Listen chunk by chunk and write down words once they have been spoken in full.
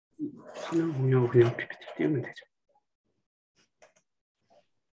화면 공유하고 그냥 PPT 띄우면 되죠.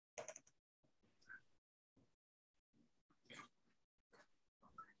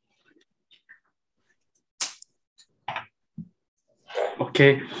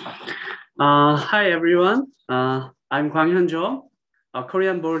 Okay. Hi everyone. I'm Kwang Hyun-jo, a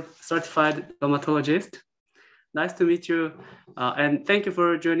Korean board certified dermatologist. Nice to meet you, and thank you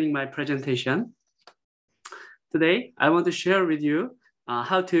for joining my presentation. Today, I want to share with you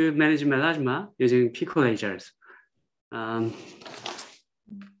how to manage melasma using pico lasers.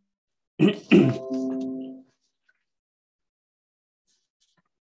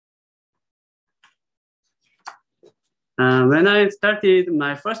 When I started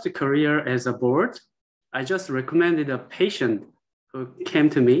my first career as a board, I just recommended a patient who came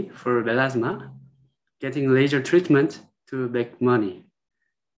to me for melasma, getting laser treatment to make money.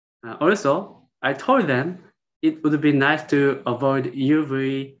 Also, I told them it would be nice to avoid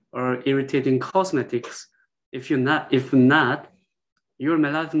UV or irritating cosmetics. If not, your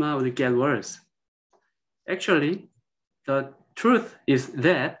melasma would get worse. Actually, the truth is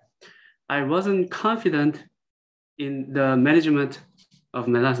that I wasn't confident in the management of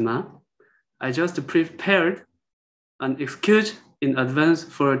melasma. I just prepared an excuse in advance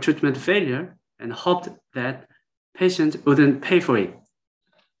for treatment failure and hoped that patients wouldn't pay for it.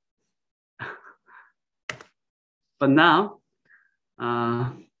 But now,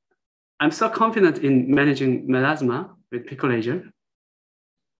 I'm so confident in managing melasma with pico laser.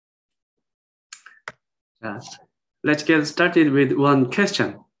 Let's get started with one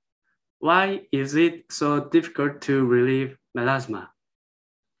question. Why is it so difficult to relieve melasma?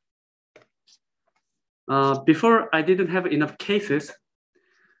 Before I didn't have enough cases,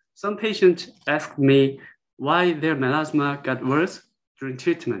 some patients asked me why their melasma got worse during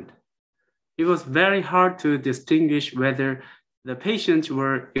treatment. It was very hard to distinguish whether the patients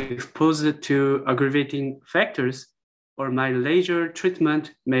were exposed to aggravating factors or my laser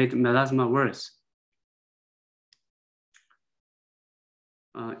treatment made melasma worse.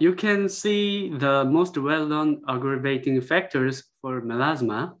 You can see the most well-known aggravating factors for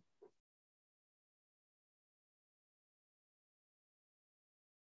melasma.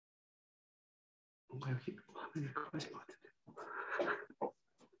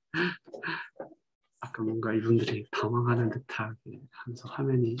 아까 뭔가 이분들이 당황하는 듯하게 하면서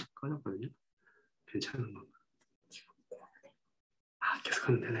화면이 꺼졌거든요. 괜찮은 건가? 계속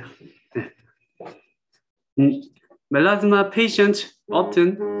하면 되네요. 네. Melasma patients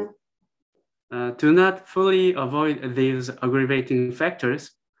often do not fully avoid these aggravating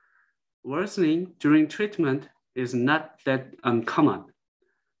factors. Worsening during treatment is not that uncommon.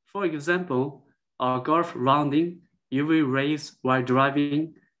 For example, a golf rounding, UV rays while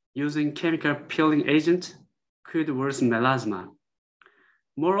driving, using chemical peeling agent could worsen melasma.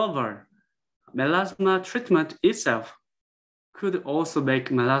 Moreover, melasma treatment itself could also make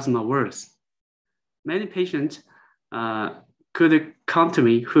melasma worse. Many patients could come to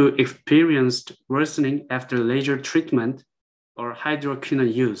me who experienced worsening after laser treatment or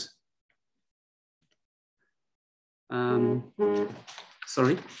hydroquinone use.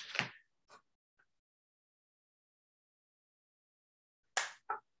 Sorry.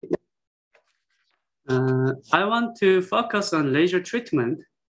 I want to focus on laser treatment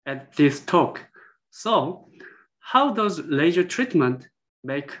at this talk. So, how does laser treatment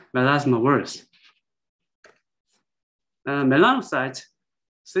make melasma worse? Melanocytes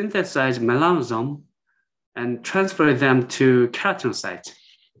synthesize melanosome and transfer them to keratinocytes.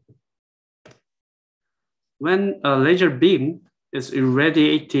 When a laser beam is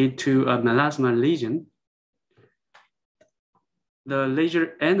irradiated to a melasma lesion, the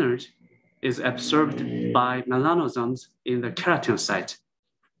laser energy is absorbed by melanosomes in the keratinocyte.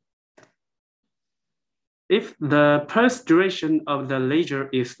 If the pulse duration of the laser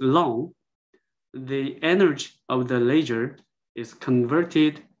is long, the energy of the laser is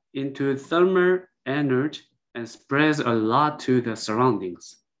converted into thermal energy and spreads a lot to the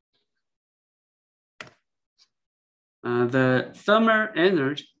surroundings. The thermal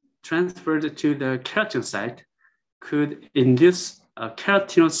energy transferred to the keratinocyte could induce a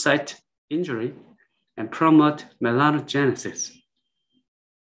keratinocyte injury and promote melanogenesis.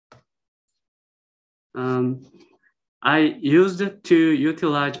 I used to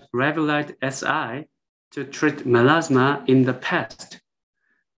utilize Revlite SI to treat melasma in the past.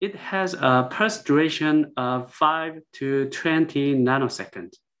 It has a pulse duration of 5 to 20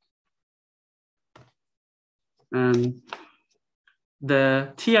 nanoseconds.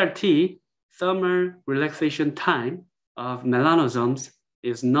 The TRT, thermal relaxation time of melanosomes,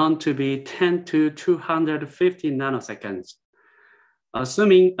 is known to be 10 to 250 nanoseconds.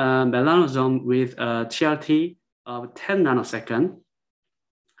 Assuming a melanosome with a TRT of 10 nanosecond,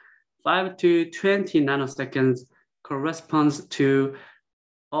 5 to 20 nanoseconds corresponds to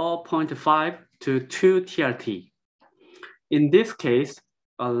 0.5 to 2 TRT. In this case,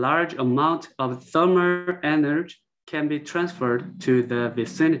 a large amount of thermal energy can be transferred to the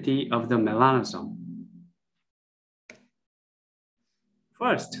vicinity of the melanosome.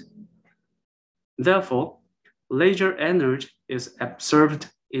 First, therefore, laser energy is absorbed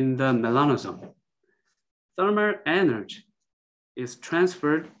in the melanosome. Thermal energy is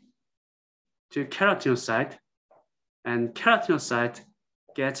transferred to keratinocyte, and keratinocyte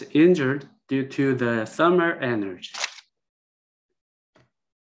gets injured due to the thermal energy.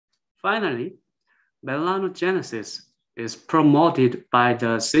 Finally, melanogenesis is promoted by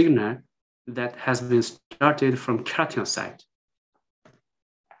the signal that has been started from keratinocyte.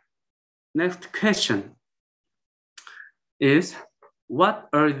 Next question is, what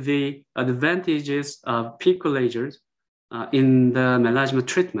are the advantages of pico lasers in the melasma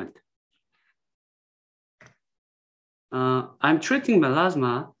treatment? I'm treating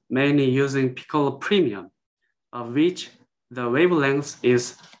melasma mainly using pico premium, of which the wavelength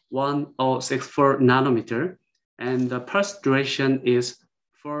is 1064 nanometer, and the pulse duration is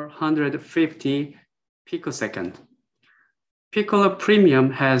 450 picosecond. Pico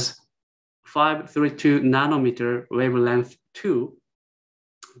premium has 532 nanometer wavelength too,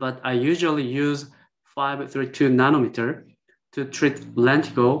 but I usually use 532 nanometer to treat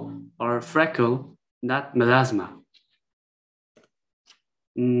lentigo or freckle, not melasma.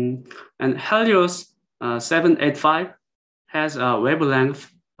 And HELIOS 785 has a wavelength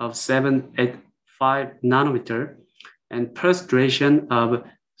of 785 nanometer and pulse duration of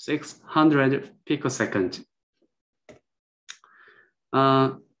 600 picosecond.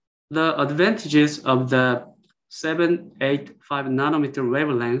 The advantages of the 785 nanometer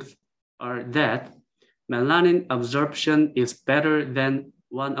wavelength are that melanin absorption is better than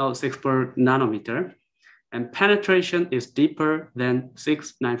 1064 nanometer, and penetration is deeper than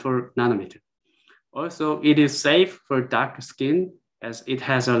 694 nanometer. Also, it is safe for dark skin as it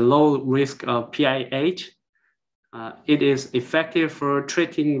has a low risk of PIH. It is effective for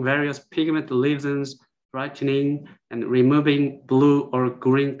treating various pigment lesions, brightening, and removing blue or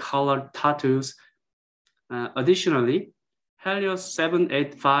green colored tattoos. Additionally, HELIOS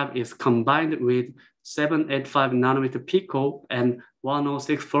 785 is combined with 785 nanometer pico and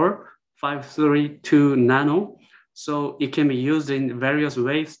 1064 532 nano, so it can be used in various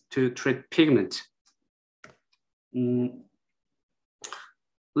ways to treat pigment.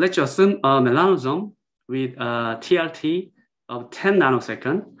 Let's assume a melanosome with a TRT of 10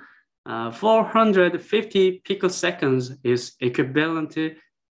 nanosecond. 450 picoseconds is equivalent to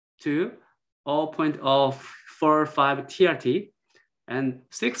 0.045 TRT, and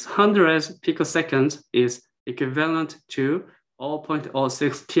 600 picoseconds is equivalent to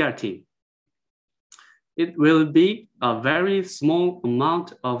 0.06 TRT. It will be a very small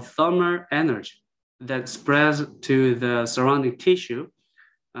amount of thermal energy that spreads to the surrounding tissue,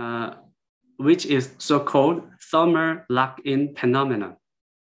 which is so-called thermal lock-in phenomenon.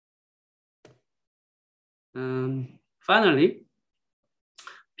 Finally,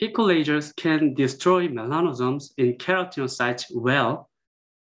 pico lasers can destroy melanosomes in keratinocytes well,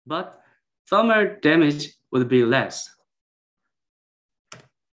 but thermal damage would be less.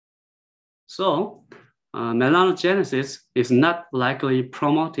 So, melanogenesis is not likely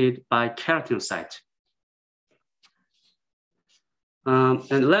promoted by keratinocyte.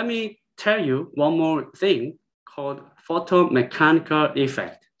 And let me tell you one more thing called photomechanical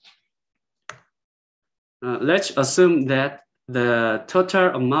effect. Let's assume that the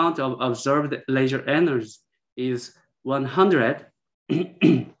total amount of absorbed laser energy is 100.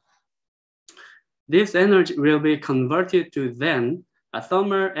 This energy will be converted to then a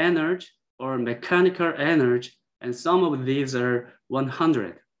thermal energy or mechanical energy, and some of these are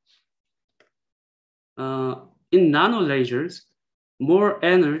 100. In nanolasers, more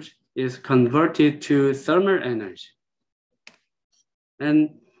energy is converted to thermal energy, and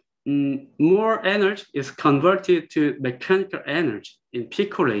more energy is converted to mechanical energy in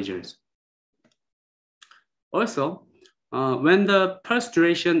pico lasers. Also, when the pulse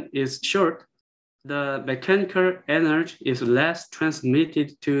duration is short, the mechanical energy is less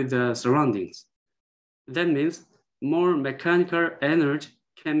transmitted to the surroundings. That means more mechanical energy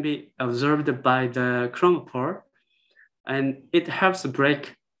can be absorbed by the chromophore, and it helps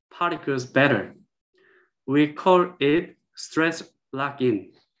break particles better. We call it stress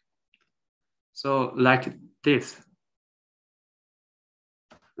lock-in. So like this.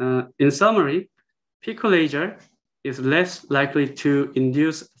 In summary, pico laser is less likely to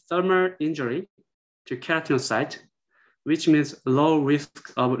induce thermal injury to keratinocyte, which means low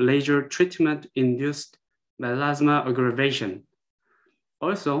risk of laser treatment-induced melasma aggravation.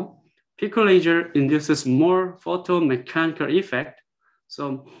 Also, pico laser induces more photomechanical effect,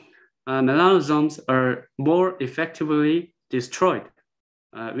 so melanosomes are more effectively destroyed,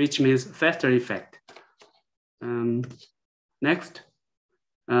 which means faster effect. Next,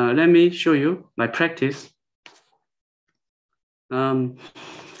 let me show you my practice.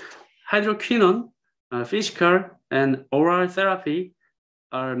 Hydroquinone, physical and oral therapy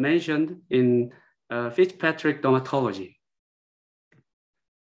are mentioned in Fitzpatrick dermatology.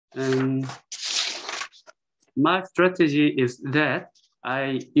 And my strategy is that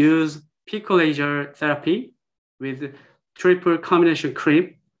I use pico laser therapy with triple combination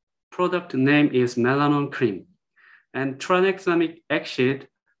cream. Product name is Melanon cream, and tranexamic acid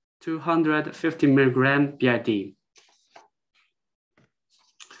 250 milligram BID.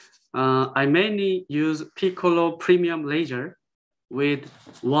 I mainly use Piccolo premium laser with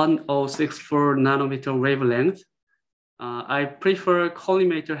 1064 nanometer wavelength. I prefer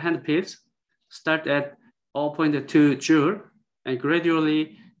collimator handpiece, start at 0.2 joule and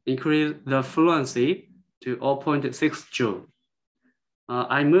gradually increase the fluency to 0.6 joule.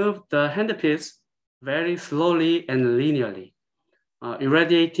 I move the handpiece very slowly and linearly,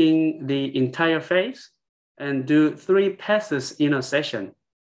 irradiating the entire face and do 3 passes in a session.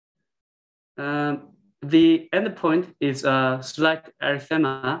 The endpoint is a slight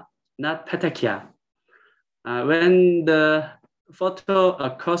erythema, not petachia. When the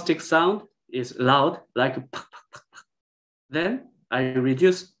photoacoustic sound is loud, like then I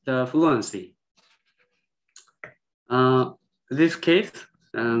reduce the fluency. This case,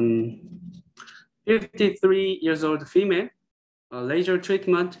 53 years old female, laser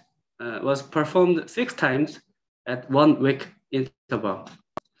treatment was performed 6 times at 1 week interval.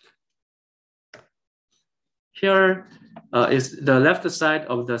 Here is the left side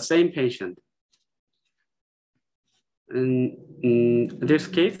of the same patient. In this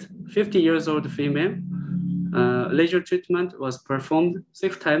case, 50 years old female, laser treatment was performed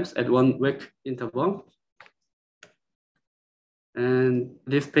 6 times at 1 week interval. And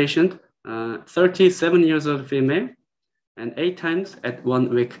this patient, 37 years old female, and 8 times at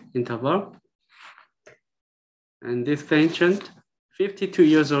 1 week interval. And this patient, 52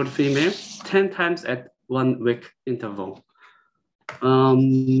 years old female, 10 times at 1 week interval.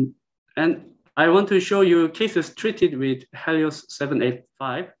 And I want to show you cases treated with HELIOS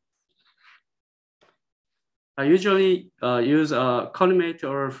 785. I usually use a collimate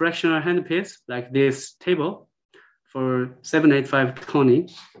or fractional handpiece like this table for 785 coning.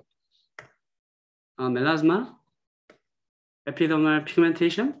 Melasma, epidermal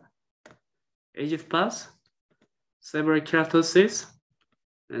pigmentation, age pass, several keratosis,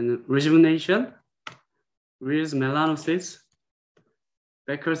 and rejuvenation, with melanosis,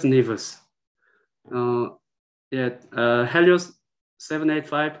 Becker's nevus. HELIOS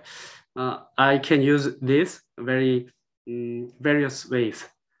 785, I can use this various ways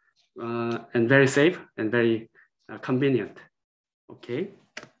and very safe and very convenient. Okay.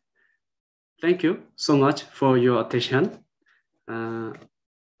 Thank you so much for your attention.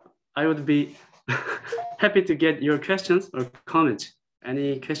 I would be happy to get your questions or comments.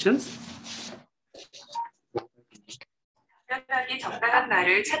 Any questions? 답변하기 적당한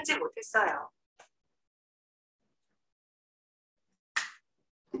말을 찾지 못했어요.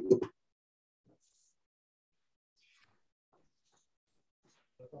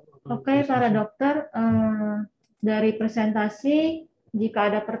 Oke, para dokter, dari presentasi, jika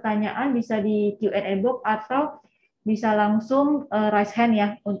ada pertanyaan bisa di Q&A box atau bisa langsung raise hand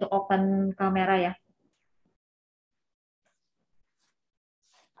ya untuk open kamera ya.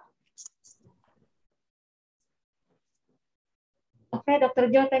 Okay, Dr.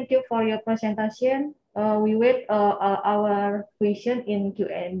 Joe, thank you for your presentation. We wait our question in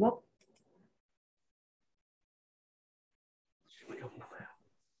Q&A box.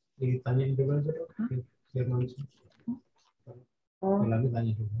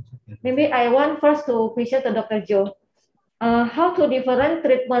 Maybe I want first to question to Dr. Joe. How to different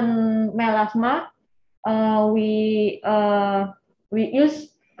treatment melasma? We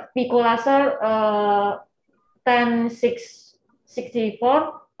use pico laser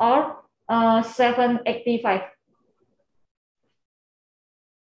 1064 or 785.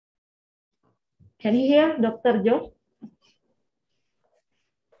 Can you hear, Dr. Joe?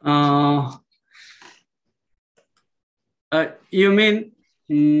 You mean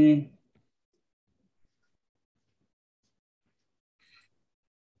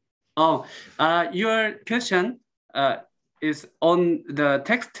your question is on the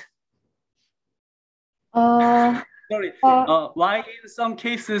text? Sorry. Why in some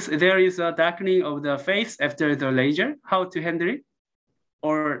cases there is a darkening of the face after the laser? How to handle it?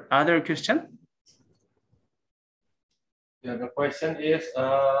 Or other question? Yeah, the question is,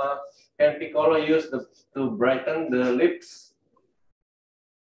 can Piccolo use to brighten the lips?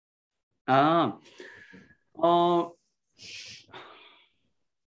 The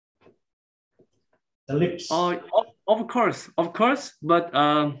lips. Of course, but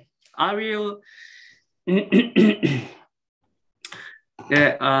I will.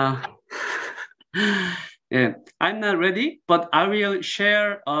 Yeah, yeah, I'm not ready, but I will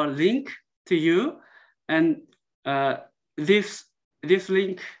share a link to you, and this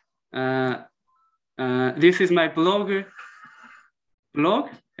link, this is my blog,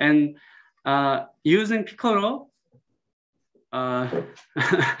 and using Piccolo,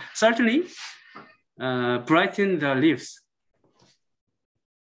 certainly brighten the lips.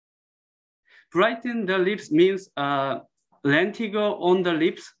 Brighten the lips means lentigo on the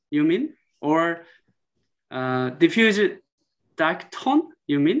lips, you mean? Or diffuse dark tone,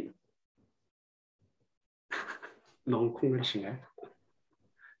 you mean? 너무 콩글리시인가요?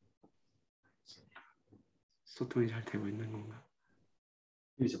 소통이 잘 되고 있는 건가?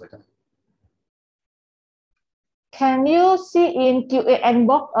 Can you see in Q&A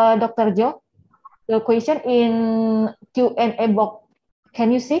box, Dr. Jo? The question in Q&A box.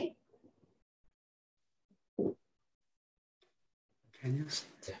 Can you see? Can you see?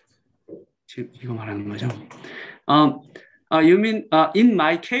 지금 이거 말하는 거죠? You mean in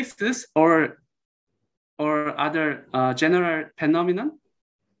my cases or other general phenomenon?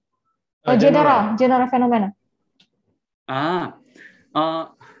 General phenomena.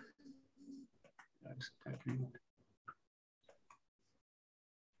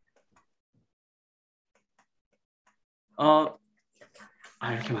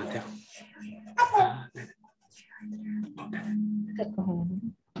 이렇게 하면 안 돼요.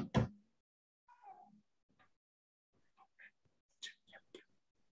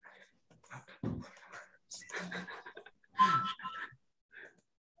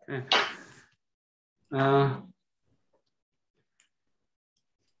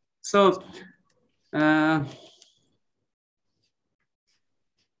 So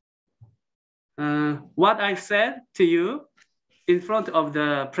what I said to you in front of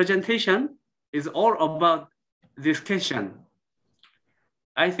the presentation is all about this question.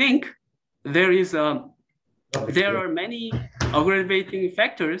 I think there are many aggravating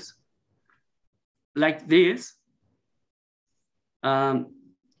factors like this, and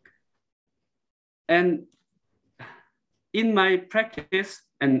in my practice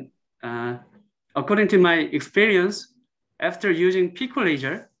and according to my experience, after using pico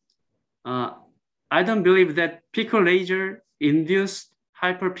laser, I don't believe that pico laser induced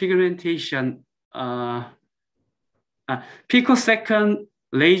hyperpigmentation. Picosecond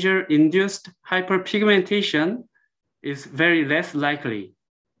laser induced hyperpigmentation is very less likely.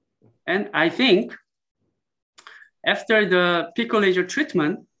 And I think after the pico laser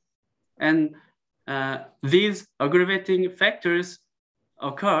treatment and these aggravating factors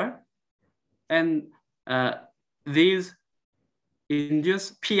occur, and these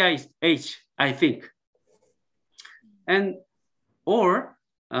induce PIH, I think. And or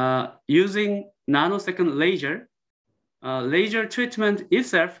using nanosecond laser, laser treatment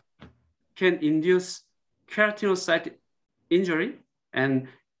itself can induce keratinocyte injury and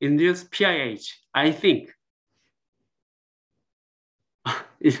induce PIH, I think.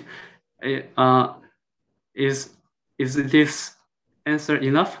 Is this answer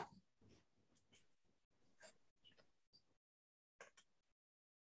enough?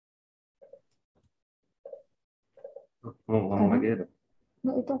 Nggak,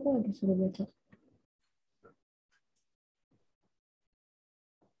 itu aku lagi sudah baca.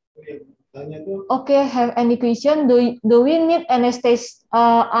 Okay, have any question? Do we need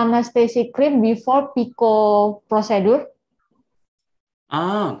anesthetic cream before pico procedure?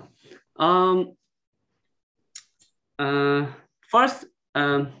 First,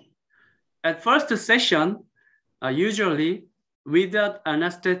 at first session, usually without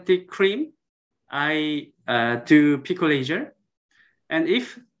anesthetic cream, I do pico laser, and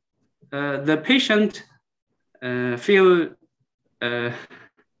if the patient feel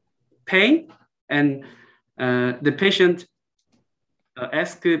pain and the patient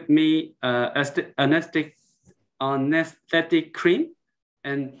asked me anesthetic cream,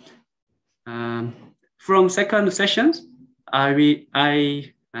 and from second sessions,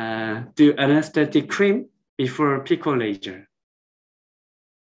 I do anesthetic cream before pico laser.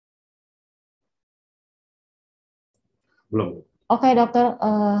 Belum. Okay, doctor.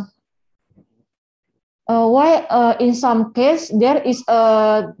 Why in some case there is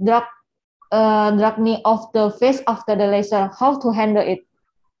a darkening of the face after the laser? How to handle it?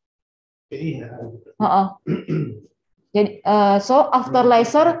 Iya. Jadi, so after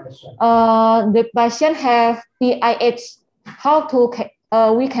laser, the patient have PIH. How to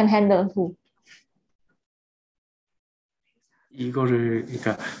we can handle who? 이거를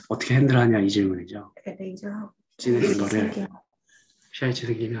그러니까 어떻게 핸들하냐 이 질문이죠. 진해진 거를 PIH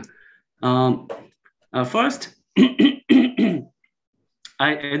생기면 first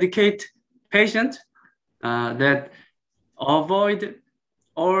I educate patient that avoid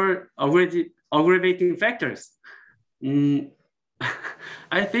all aggravating factors.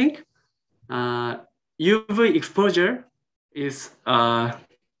 I think UV exposure is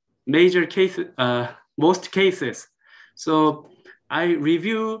major case, most cases. So I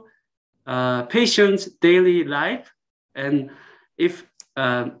review patient's daily life, and if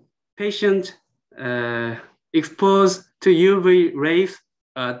patient exposed to UV rays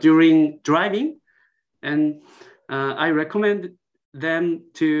during driving, and I recommend them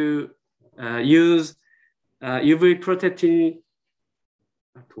to use UV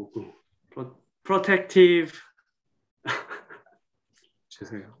protective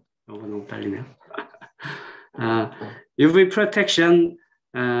죄송해요. 영어 너무 딸리네요. UV protection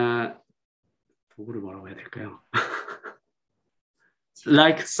도구를 뭐라고 해야 될까요?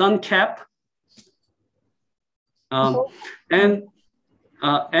 Like sun cap, and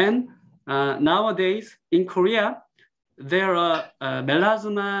nowadays in Korea there are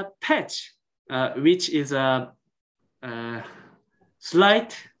melasma patch, which is a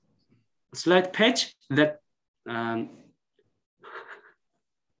slight patch that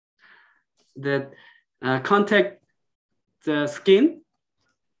contact the skin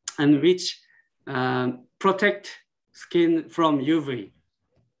and which protect skin from UV.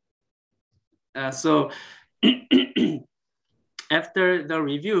 So after the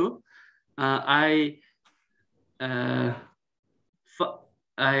review, I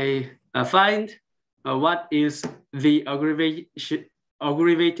find what is the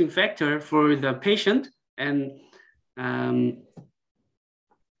aggravating factor for the patient, and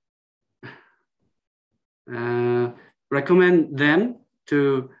recommend them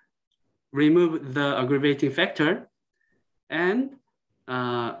to remove the aggravating factor and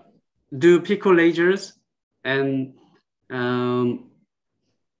do pico lasers and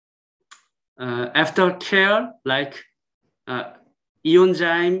aftercare like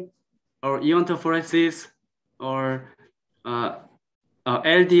ionzyme or iontophoresis or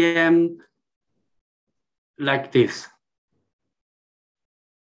LDM like this.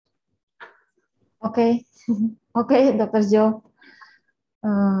 Okay, okay, Dr. Joe.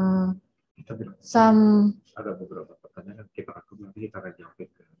 Some ada beberapa pertanyaan kita akan jawab ke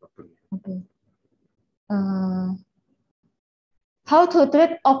dokter. Okay. How to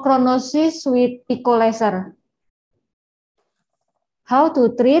treat ochronosis with pico laser? How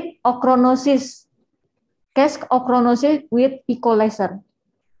to treat ochronosis, case ochronosis with pico laser?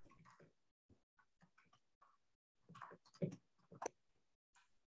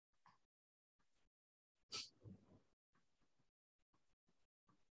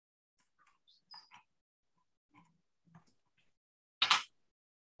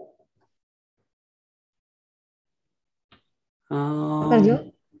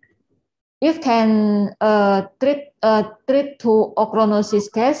 If can treat to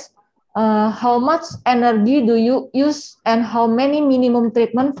ochronosis case, how much energy do you use and how many minimum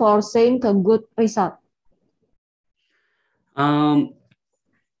treatment for seeing a good result?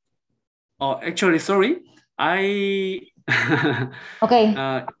 Actually, sorry, I. Okay.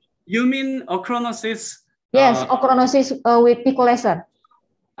 You mean ochronosis? Yes, ochronosis with pico laser.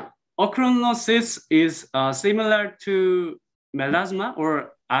 Ochronosis is similar to melasma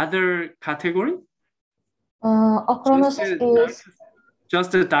or other category? Ochronosis is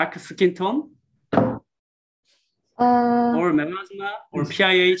just a dark skin tone? Or melasma or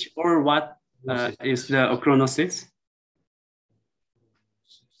PIH or what is the ochronosis?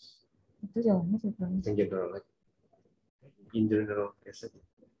 In general,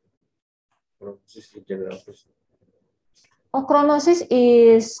 ochronosis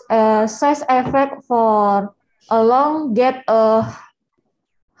is a size effect for a long get a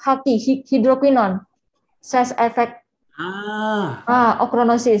hydroquinone size effect.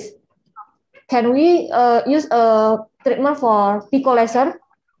 Ochronosis. Can we use a treatment for pico laser?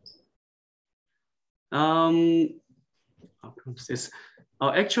 Ochronosis.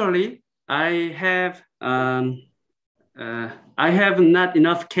 Actually, I have not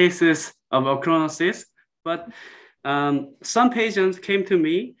enough cases of ochronosis, but some patients came to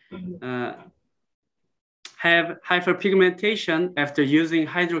me have hyperpigmentation after using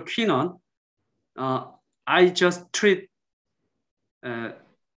hydroquinone. I just treat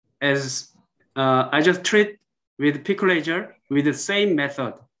with pico laser with the same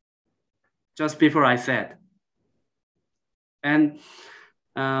method just before I said. And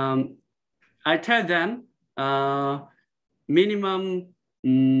I tell them minimum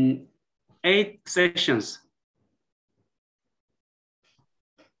 8 sessions.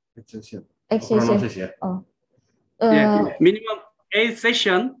 Extension. Extension. Oh. Yeah, minimum 8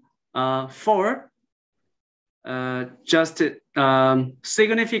 session for just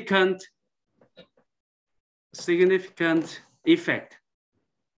significant effect,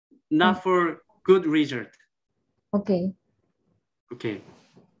 not for good result. Okay. Okay.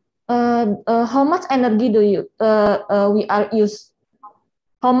 How much energy do you we are use?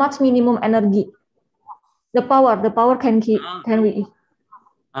 How much minimum energy? The power can we?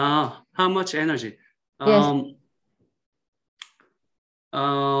 How much energy? Yes.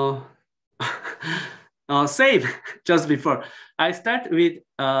 Same just before. I start with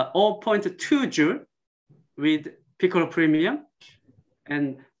 0.2 joule with piccolo premium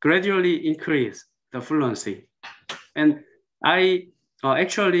and gradually increase the fluency. And I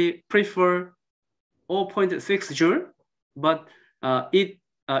actually prefer 0.6 joule, but it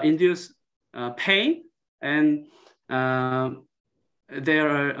induces pain, and there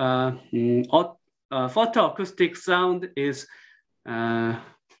are photoacoustic sound is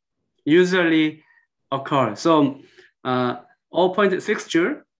usually occur. So 0.6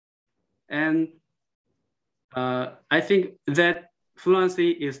 joule, and I think that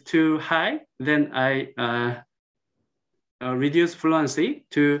fluency is too high. Then I reduce fluency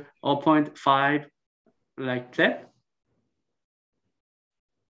to 0.5, like that.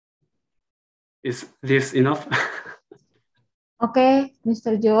 Is this enough? Okay,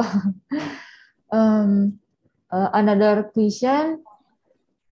 Mr. Joe. Another question.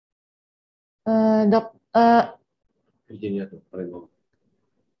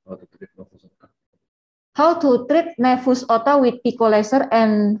 How to treat nevus oto with pico laser,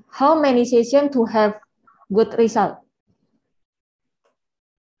 and how many sessions to have good result?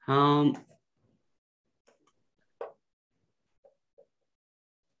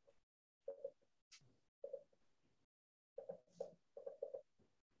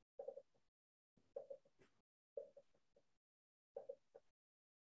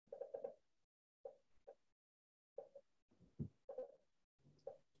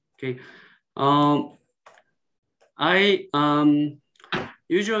 Okay. I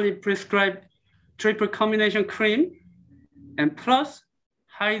usually prescribe triple combination cream and plus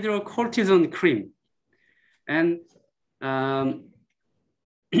hydrocortisone cream. And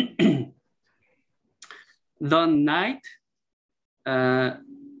the night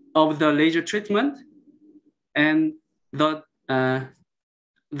of the laser treatment and the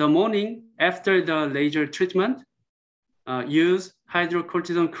morning after the laser treatment, use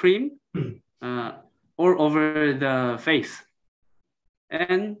hydrocortisone cream all over the face.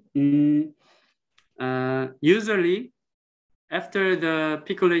 And usually after the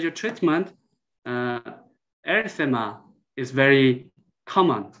pico laser treatment, erythema is very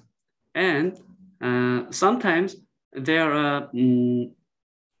common. And sometimes there are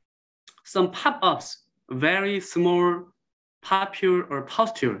some pop-ups, very small papule or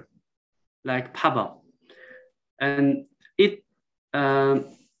pustule, like pop-up. And it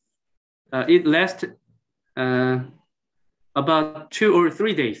lasts about 2 or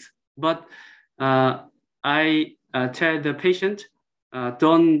 3 days. But I tell the patient,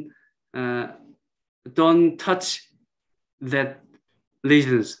 don't touch that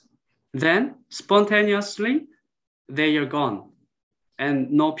lesions. Then spontaneously they are gone and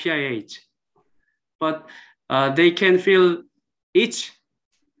no PIH. But they can feel itch.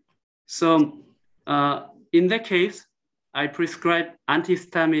 So in that case, I prescribe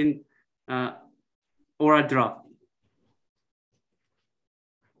antihistamine oral drop.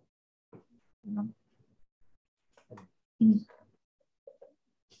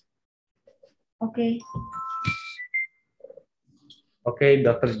 Okay. Okay,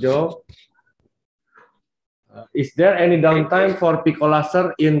 Dr. Joe. Is there any downtime for pico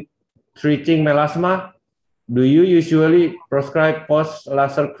laser in treating melasma? Do you usually prescribe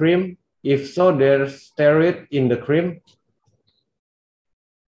post-laser cream? If so, there's steroid in the cream?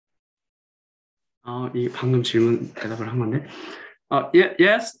 이 방금 질문 대답을 한 건데.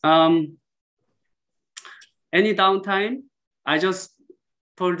 Yes. Any downtime? I just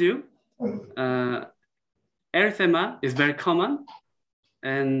told you. Erythema is very common,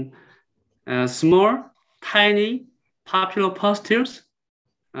 and small, tiny popular pustules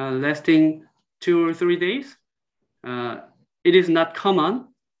lasting 2 or 3 days. It is not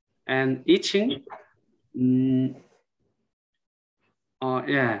common, and itching,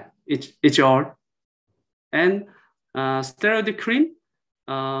 yeah, it's all. And steroid cream,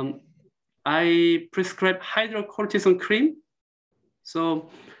 I prescribe hydrocortisone cream. So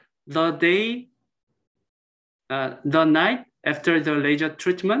the night after the laser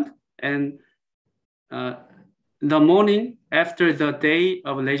treatment and the morning after the day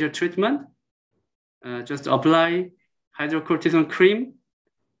of laser treatment, just apply hydrocortisone cream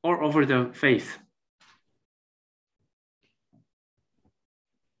all over the face.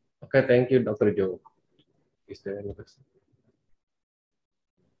 Okay, thank you, Dr. Joe. Is there any question?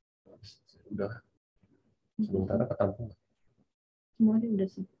 Udah. Sementara ketampung. Semuanya udah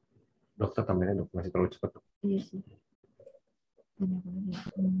sih. Dokter tambahnya dok, masih terlalu cepat. Dok. Iya sih. Banyak lagi.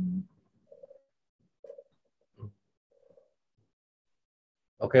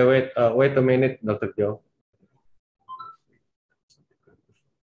 Okay, wait a minute, Dr. Joe.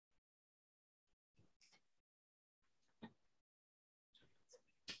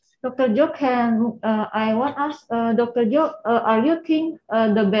 Dr. Joe, I want to ask Dr. Joe, are you think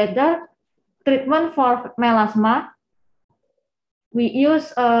the better treatment for melasma? We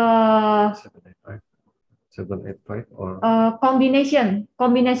use 785 or combination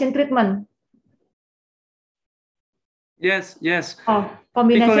treatment. Yes. Oh,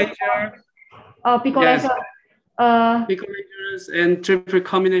 combination. Pico Yes. laser. Pico lasers and triple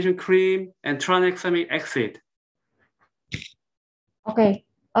combination cream and tranexamic acid. Okay.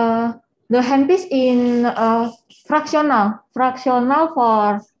 The handpiece in fractional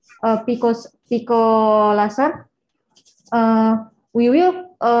for pico laser. We will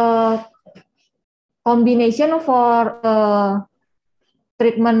combination for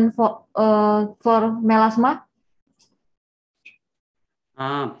treatment for melasma.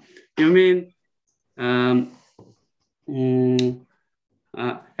 You mean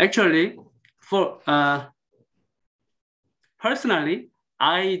actually for personally,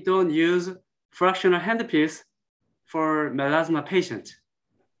 I don't use fractional handpiece for melasma patient.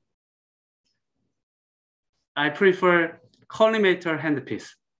 I prefer collimator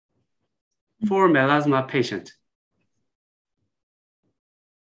handpiece for melasma patient.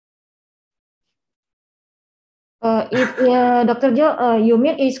 Dr. Joe, you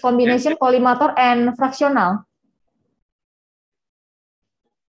mean is combination collimator and fractional?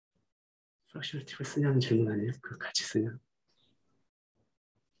 프락셔널 팁을 쓰냐는 질문 아니에요? 그 같이 쓰냐?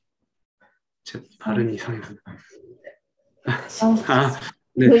 제 발음이 이상해서.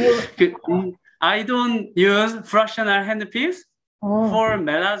 네. I don't use fractional handpiece for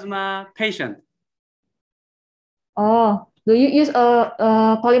melasma patient. Oh, do you use a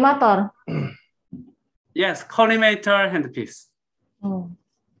collimator? Yes, collimator handpiece. Oh.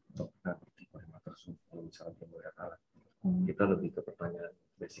 Kita lebih ke pertanyaan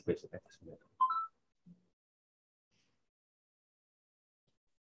basic aja sebenarnya.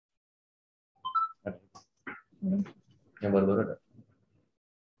 Yang baru-baru ada?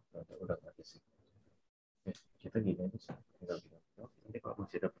 Udah mati sih. Kita gini aja sih. Tinggal bilang. Nanti kalau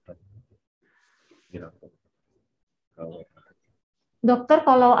masih ada pertanyaan, bilang. Dokter,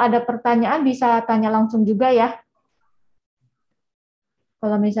 kalau ada pertanyaan bisa tanya langsung juga ya.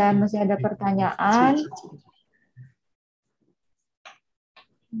 Kalau misalnya masih ada pertanyaan.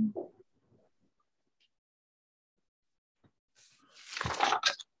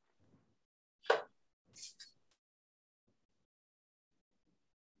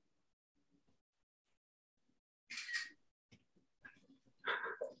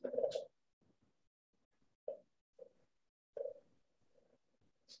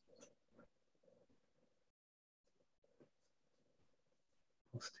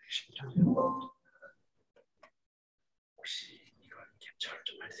 혹시 이걸 캡처를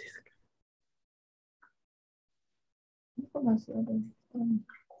좀 할 수 있을까요? Masih ada.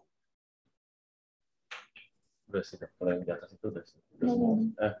 Udah sih, kalau yang di atas itu udah sih.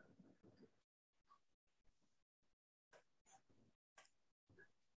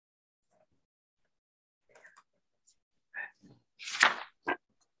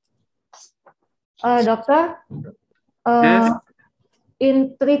 Dokter, Yes.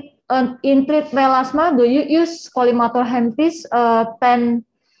 in treat melasma, do you use collimator handpiece 1064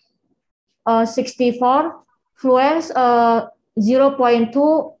 fluence 0.2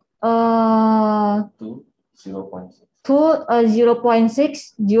 to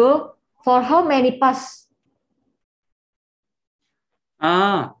 0.6 joule for how many pass?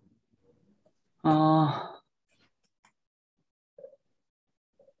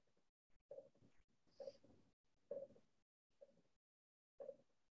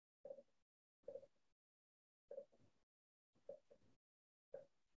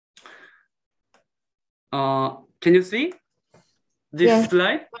 Can you see this Yes.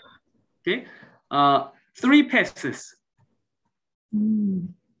 slide? Okay. 3 passes.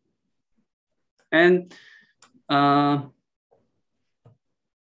 And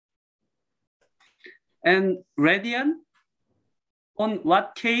radian, on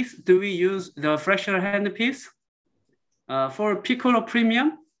what case do we use the fractional handpiece? For piccolo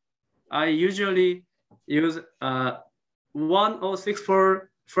premium, I usually use 1064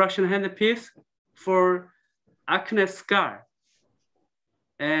 fractional handpiece for acne scar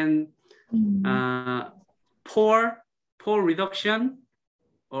and pore reduction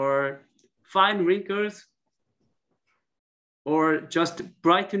or fine wrinkles or just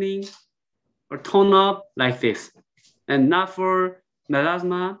brightening or tone up like this, and not for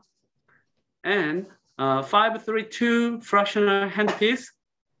melasma. And 532 fractional handpiece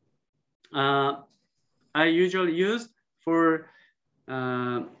I usually use for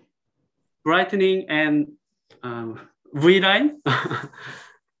brightening and V-line,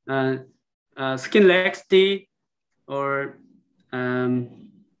 skin laxity, or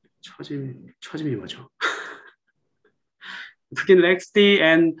처짐이 뭐죠? skin laxity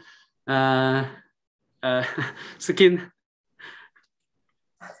and skin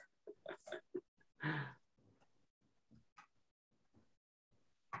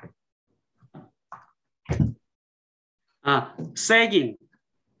sagging.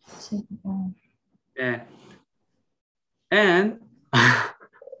 Yeah. And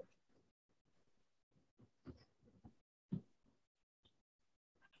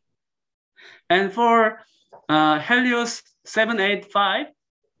and for HELIOS 785,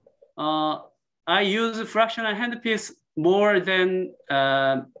 I use fractional handpiece more than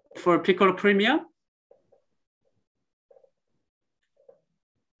for piccolo premium.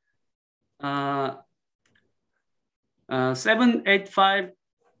 785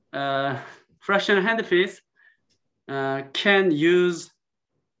 fractional handpiece can use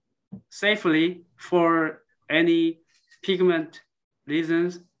safely for any pigment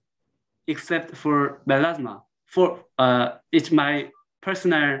reasons except for melasma. For it's my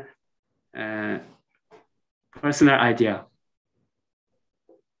personal idea.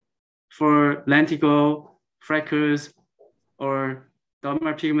 For lentigo, freckles, or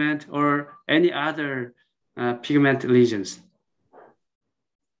dermal pigment, or any other pigment lesions.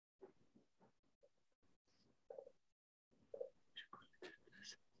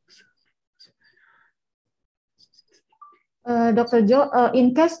 Dr. Joe,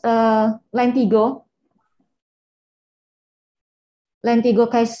 in case lentigo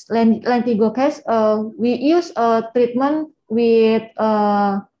case, we use a treatment with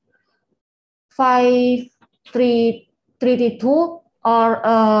 532 or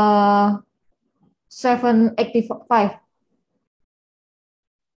 785.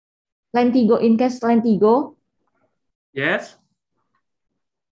 Lentigo, in case lentigo. Yes.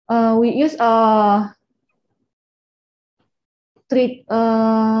 We use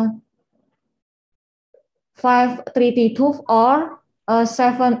 532 or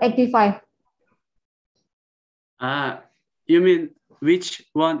 785. You mean which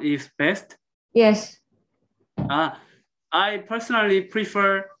one is best? Yes. I personally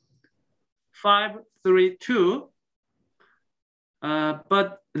prefer 532,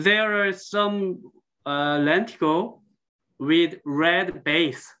 but there are some lentigo with red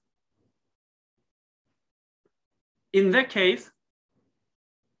base. In that case,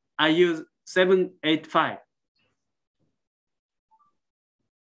 I use 785.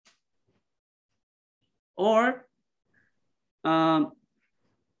 Or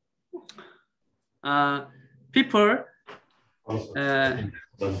people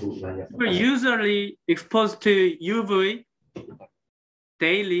usually exposed to UV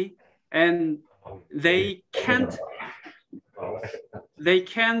daily, and they can't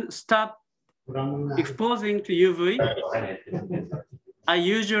stop exposing to UV. I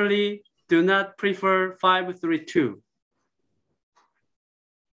usually do not prefer 532.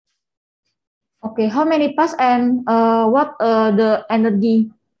 Okay, how many pass and what the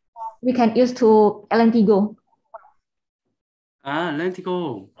energy we can use to lentigo?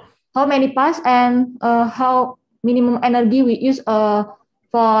 Lentigo. How many pass and how minimum energy we use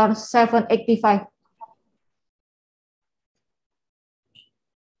for 785?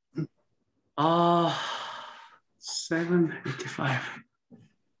 785.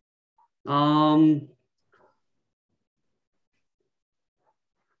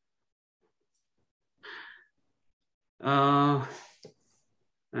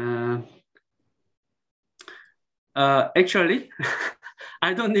 Actually,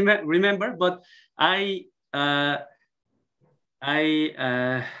 I don't remember, but I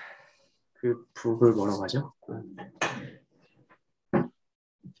그 북을 뭐라고 하죠?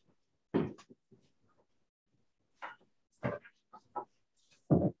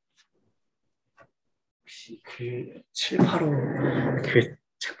 혹시 그 785 그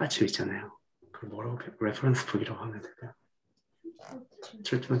책받침 있잖아요. 그 뭐라고 레퍼런스 북이라고 하면 될까요?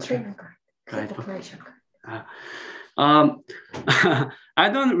 가이드북. I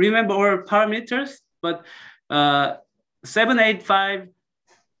don't remember all parameters, but 785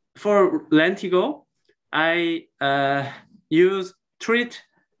 for Lentigo, I use treat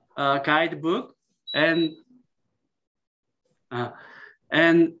guidebook and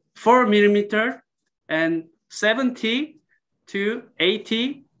 4mm and 70 to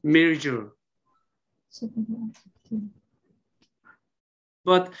 80 millijoule.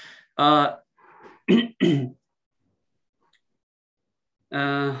 But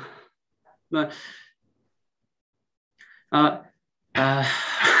but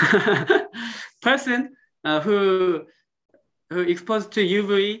person who exposed to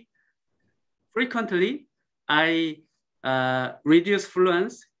UV frequently, I reduce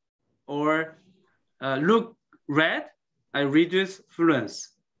fluence, or look red, I reduce fluence.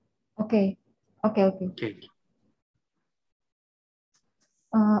 Okay. Okay.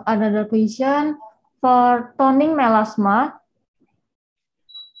 Another question for toning melasma.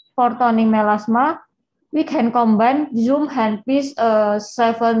 For toning melasma, we can combine zoom handpiece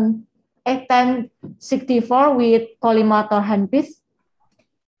 7, 8, 10, 64 with collimator handpiece.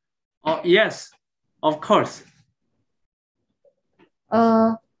 Oh yes, of course.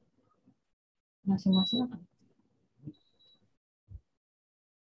 Masing-masing apa?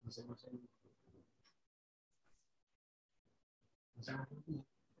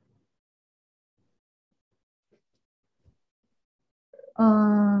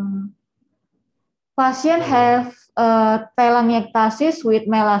 Patient have telangiectasis with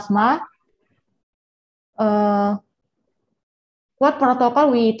melasma. What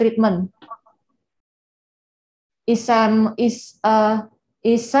protocol we treatment? Is same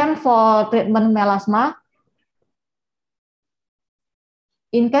for treatment melasma?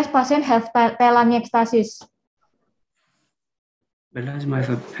 In case patient have telangiectasis.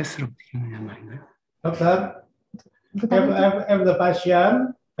 멜라즈마에서 패스를 어떻게 하느냐 말인가요? Doctor, if the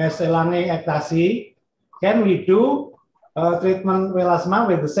patient has telangiectasis, can we do treatment melasma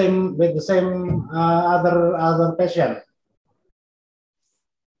with the same other patient?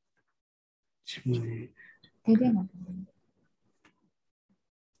 질문이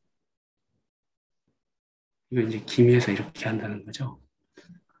이거 이제 기미에서 이렇게 한다는 거죠?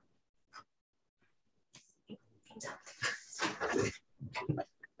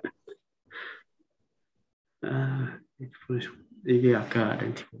 이게 아까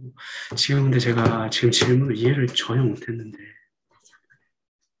렌티고 지금 근데 제가 지금 질문을 이해를 전혀 못했는데.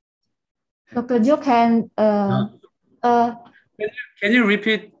 Dr. Jo can Can you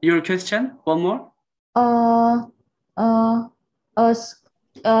repeat your question one more?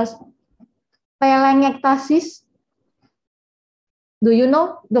 Telangiectasis. Do you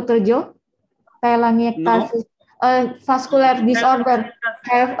know, Dr. Jo? Telangiectasis. Vascular disorder.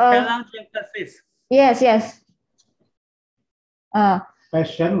 Telangiectasis. Yes.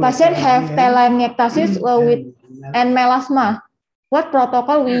 Patient have telangiectasis with and melasma. What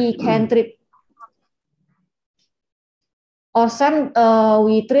protocol we can treat? Or some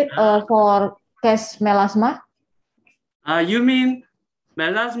we treat for case melasma? You mean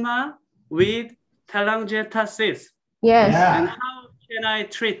melasma with telangiectasis? Yes. Yeah. And how can I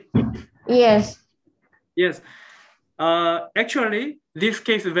treat? Yes. Yes. Actually, this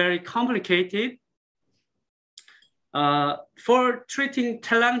case is very complicated. For treating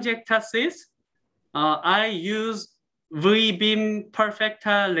telangiectasis, I use V-beam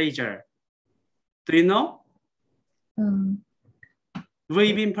perfecta laser. Do you know?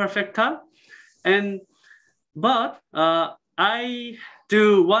 V-beam perfecta, but I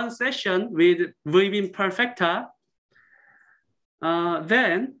do one session with V-beam perfecta.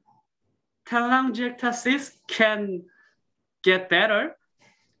 Then telangiectasis can get better,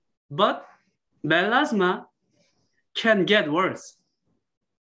 but melasma can get worse.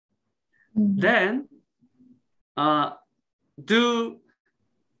 Then do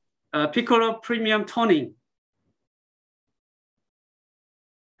piccolo premium toning.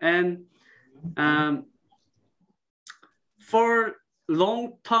 And for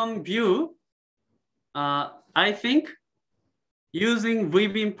long-term view, I think using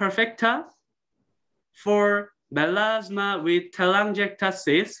V-beam perfecta for melasma with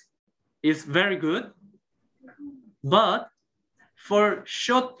telangiectasis is very good. But for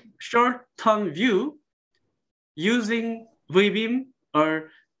short-term view, using V-beam or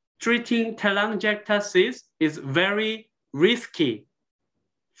treating telangiectasis is very risky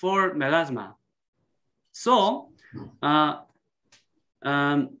for melasma. So,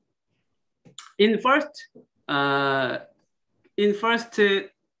 in first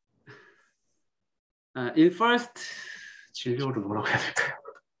진료를 뭐라고 해야 될까요?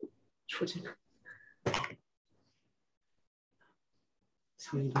 초진.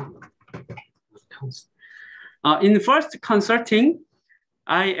 In first consulting,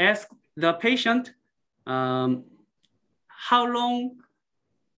 I asked the patient, how long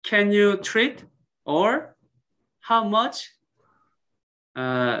can you treat, or how much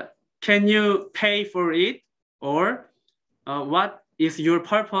can you pay for it, or what is your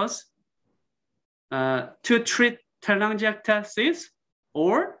purpose to treat telangiectasis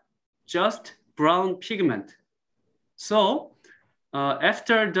or just brown pigment? So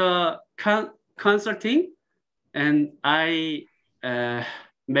after the consulting, and I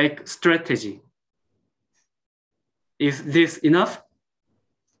make strategy. Is this enough?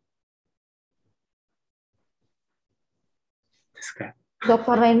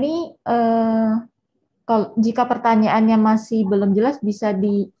 Dokter Reni, kalau jika pertanyaannya masih belum jelas bisa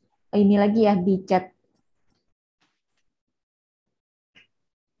di ini lagi ya di chat.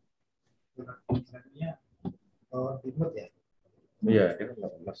 Oh, di mute ya? Iya, kita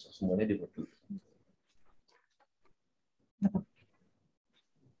nggak masuk semuanya di mute.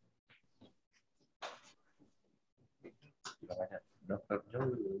 Dr.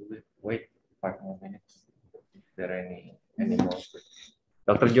 Joe, wait 5 more minutes. Is there any more?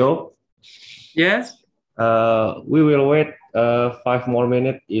 Dr. Joe? Yes. We will wait 5 more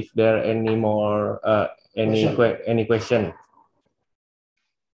minutes if there are any more any question.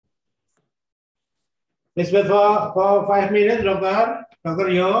 Please wait for 5 minutes, Doctor. Dr.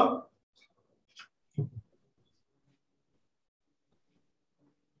 Yo.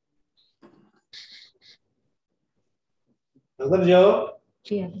 Dr. Joe.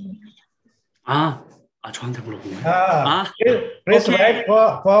 Iya. 저한테 물어보네. Please okay. wait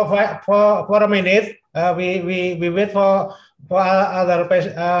for a minute. We wait for other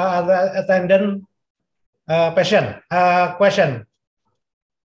attendant patient question.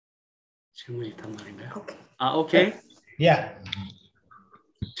 질문이 있단 말인가요? Okay. Yeah.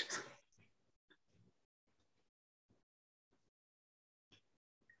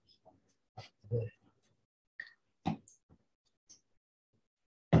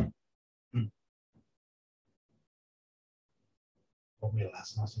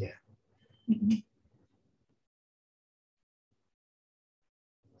 Melasma ya.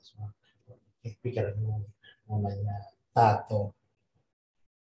 Pikiran mau nanya tato.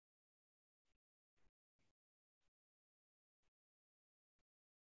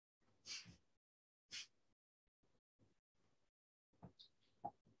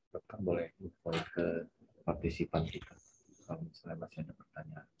 Dokter boleh info ke partisipan kita kalau misalnya masih ada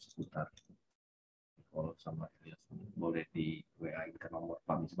pertanyaan seputar kalau sama HELIOS, boleh di WA ke nomor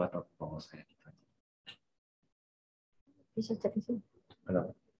Pak Misbah atau nomor saya ditanya. Bisa chat di sini.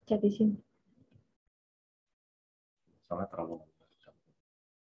 Kenapa? Chat di sini. Soalnya terlalu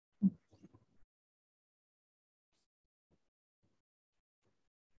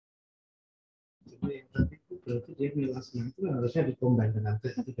Berarti dia melasma itu harusnya dikombin dengan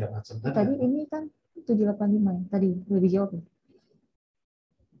tiga macam. Tadi ini kan 785 ya. Tadi udah dijawab ya.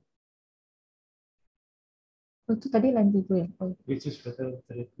 Itu tadi lain tipe ya. Which is better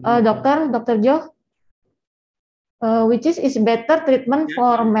treatment? Dokter Jo, which is better treatment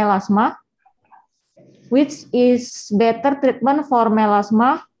for melasma? Which is better treatment for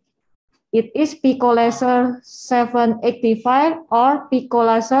melasma? It is Pico laser 785 or Pico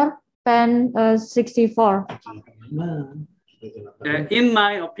laser 1064. In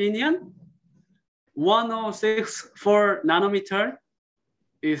my opinion, 1064 nanometer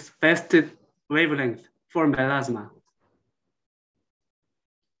is best wavelength for melasma.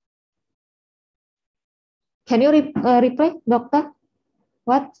 Can you reply, doctor?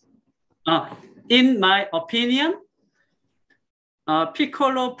 What? In my opinion,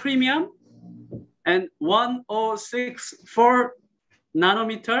 Piccolo Premium and 1064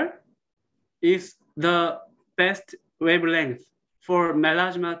 nanometer is the best wavelength for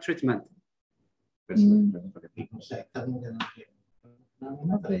melasma treatment. Okay.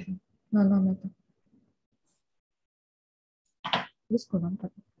 Nanometer. Ini 1064.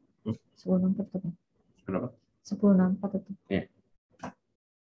 1064 tadi. Kenapa? 1064 itu. Iya.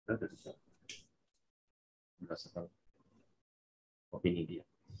 Berdasarkan opini dia.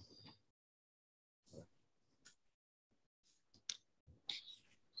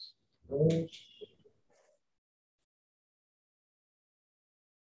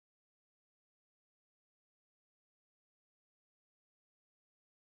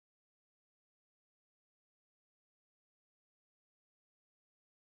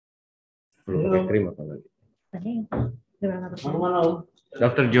 Perlu pakai krim apa lagi? Mana?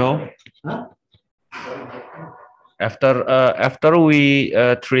 Dr. Joe, Hah? after we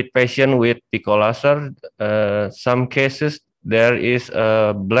treat patient with pico laser, some cases there is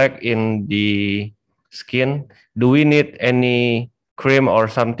a black in the skin. Do we need any cream or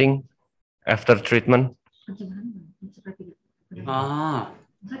something after treatment? Ah,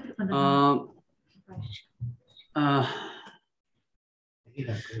 uh,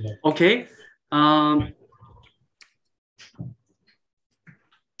 okay.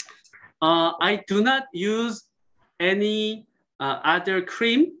 I do not use any other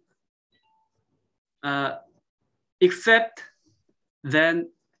cream except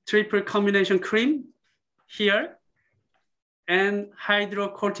then triple combination cream here and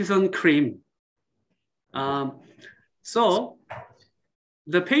hydrocortisone cream. So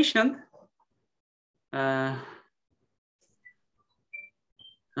the patient's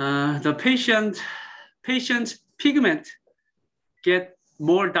pigment get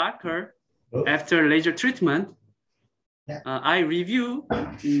more darker after laser treatment. I review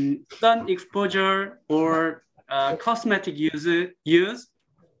sun exposure or cosmetic use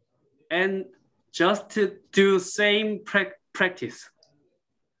and just to do same practice.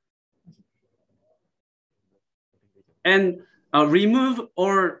 And remove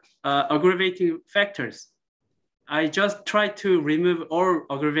all aggravating factors. I just try to remove all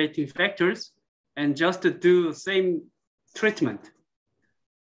aggravating factors and just to do same treatment.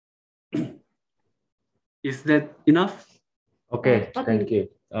 Is that enough? Okay, thank you.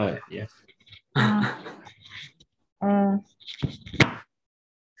 Yes.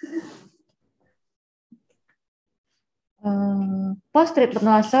 Post-treatment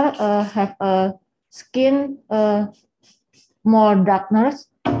laser have a skin more darkness.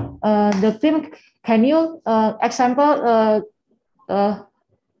 The cream, can you example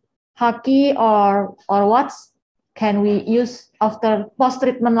Haki or what can we use after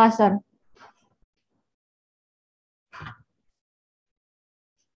post-treatment laser?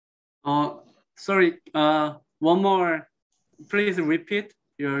 Sorry, one more, please repeat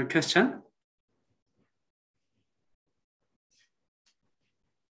your question.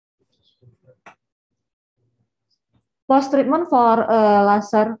 Post-treatment for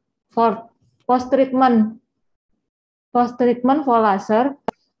laser, for post-treatment for laser,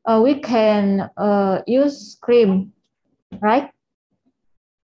 we can use cream, right?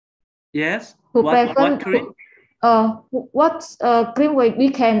 Yes. To What prevent cream? What cream we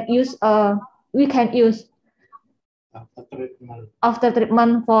can use? We can use after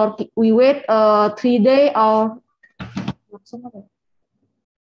treatment for we wait 3 days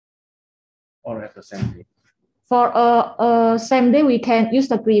Or at the same day. for same day we can use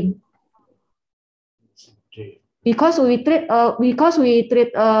the cream because we treat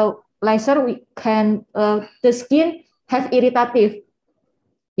laser we can the skin have irritative.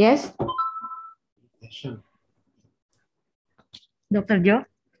 Yes, Dr. Joe.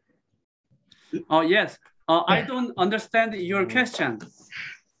 Oh yes. I don't understand your question.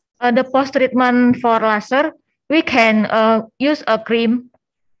 The post treatment for laser we can use a cream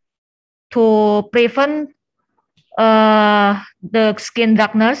to prevent the skin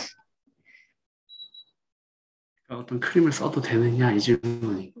darkness. 어떤 크림을 써도 되느냐 이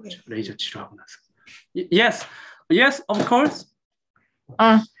질문인 거죠. 레이저 치료하고 나서. Yes, yes, of course.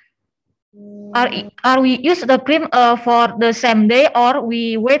 Are we use the cream for the same day or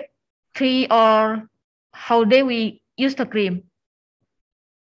we wait 3 or how day we use the cream?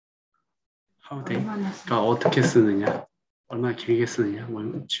 How day? 그러니까 어떻게 쓰느냐, 얼마나 길게 쓰느냐. 뭐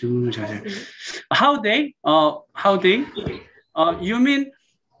질문을 잘. How day? How day? You mean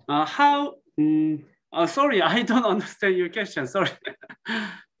how? Sorry, I don't understand your question. Sorry.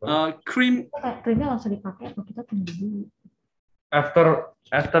 Cream. Creamnya langsung dipakai atau kita tunggu dulu?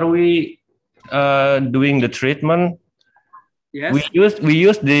 After we doing the treatment, Yes. we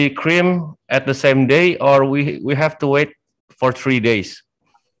use the cream at the same day, or we have to wait for 3 days.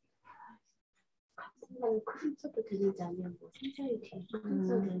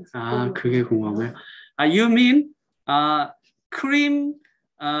 그게 궁금해요. You mean cream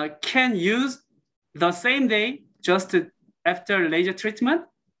can use the same day just after laser treatment?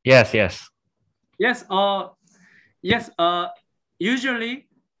 Yes. Yes. Yes. Usually,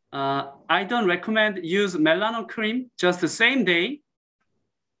 I don't recommend use melanin cream just the same day,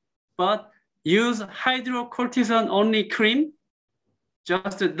 but use hydrocortisone only cream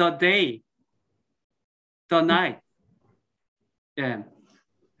just the day, the night. Yeah.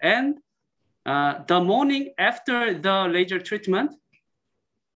 And the morning after the laser treatment,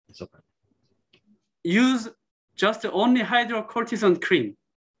 It's okay. use just only hydrocortisone cream.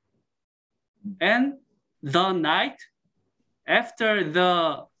 and the night after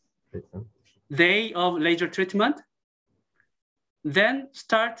the day of laser treatment, then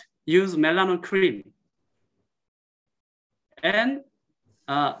start use melanin cream. And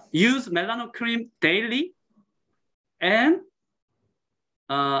use melanin cream daily, and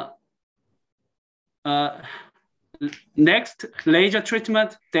next laser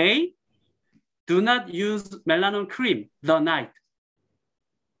treatment day, do not use melanin cream the night.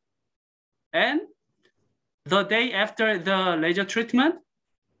 And the day after the laser treatment,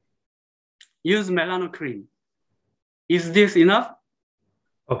 use melanin cream. Is this enough?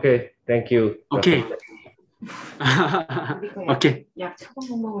 Okay, thank you. Okay. 오케이. 약 처방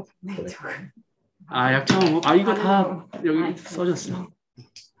먹으면 좋네. 약점, 이거 다 여기 써졌어.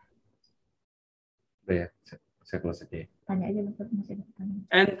 네, saya close aja. Tanya aja dokter, masih ada pertanyaan.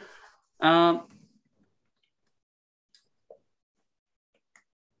 And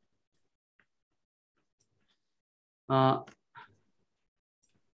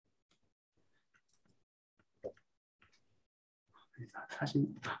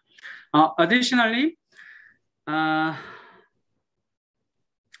additionally,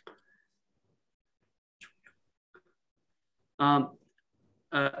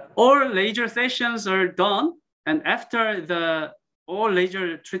 all laser sessions are done, and after the all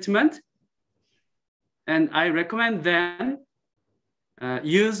laser treatment, and I recommend them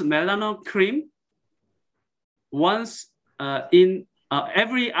use melanin cream once in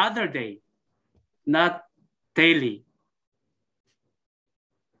every other day, not daily.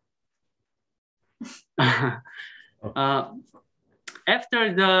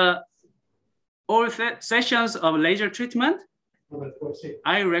 After the all sessions of laser treatment,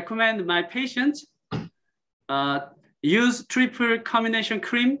 I recommend my patients use triple combination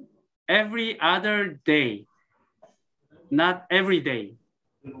cream every other day, not every day.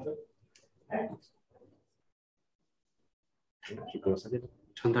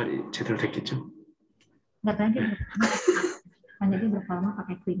 전달이 제대로 됐겠죠? Nggak tanya hanya dia berapa lama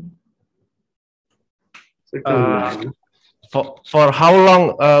pakai krim. For how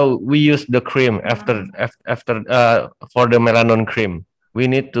long we use the cream after for the melanin cream? We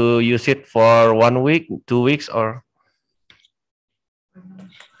need to use it for 1 week, 2 weeks, or?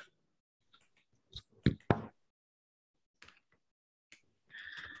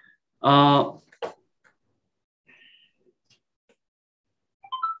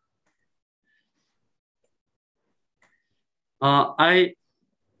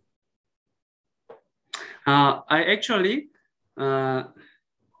 I actually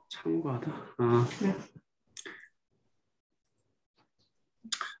참고하다.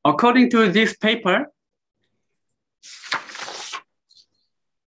 According to this paper,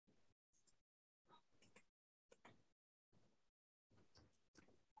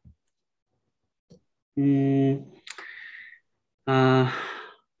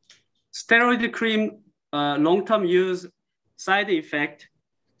 steroid cream long-term use side effect,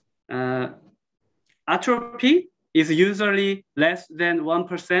 atrophy is usually less than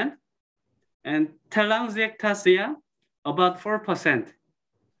 1%, and telangiectasia about 4%.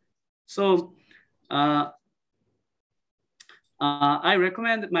 So I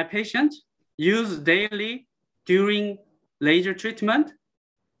recommend my patients use daily during laser treatment,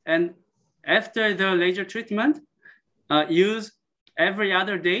 and after the laser treatment, use every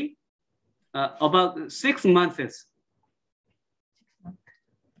other day, about 6 months.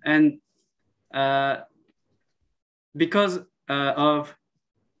 And because of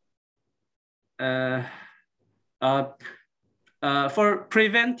for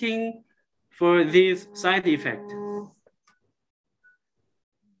preventing for this side effect.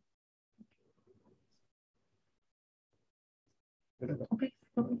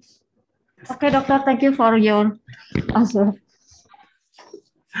 Okay, dokter, thank you for your answer.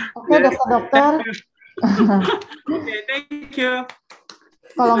 Oke, dokter. Okay, thank you.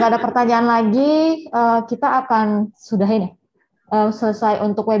 Kalau nggak ada pertanyaan lagi, kita akan sudahin ya. Selesai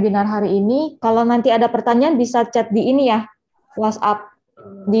untuk webinar hari ini. Kalau nanti ada pertanyaan bisa chat di ini ya, WhatsApp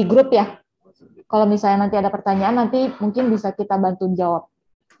di grup ya. Kalau misalnya nanti ada pertanyaan, nanti mungkin bisa kita bantu jawab.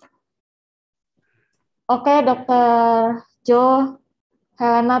 Oke, Dr. Joe,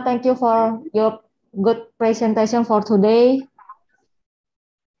 Helena, thank you for your good presentation for today.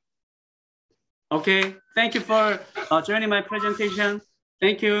 Okay, thank you for joining my presentation.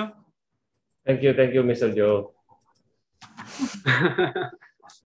 Thank you. Thank you, Mr. Joe.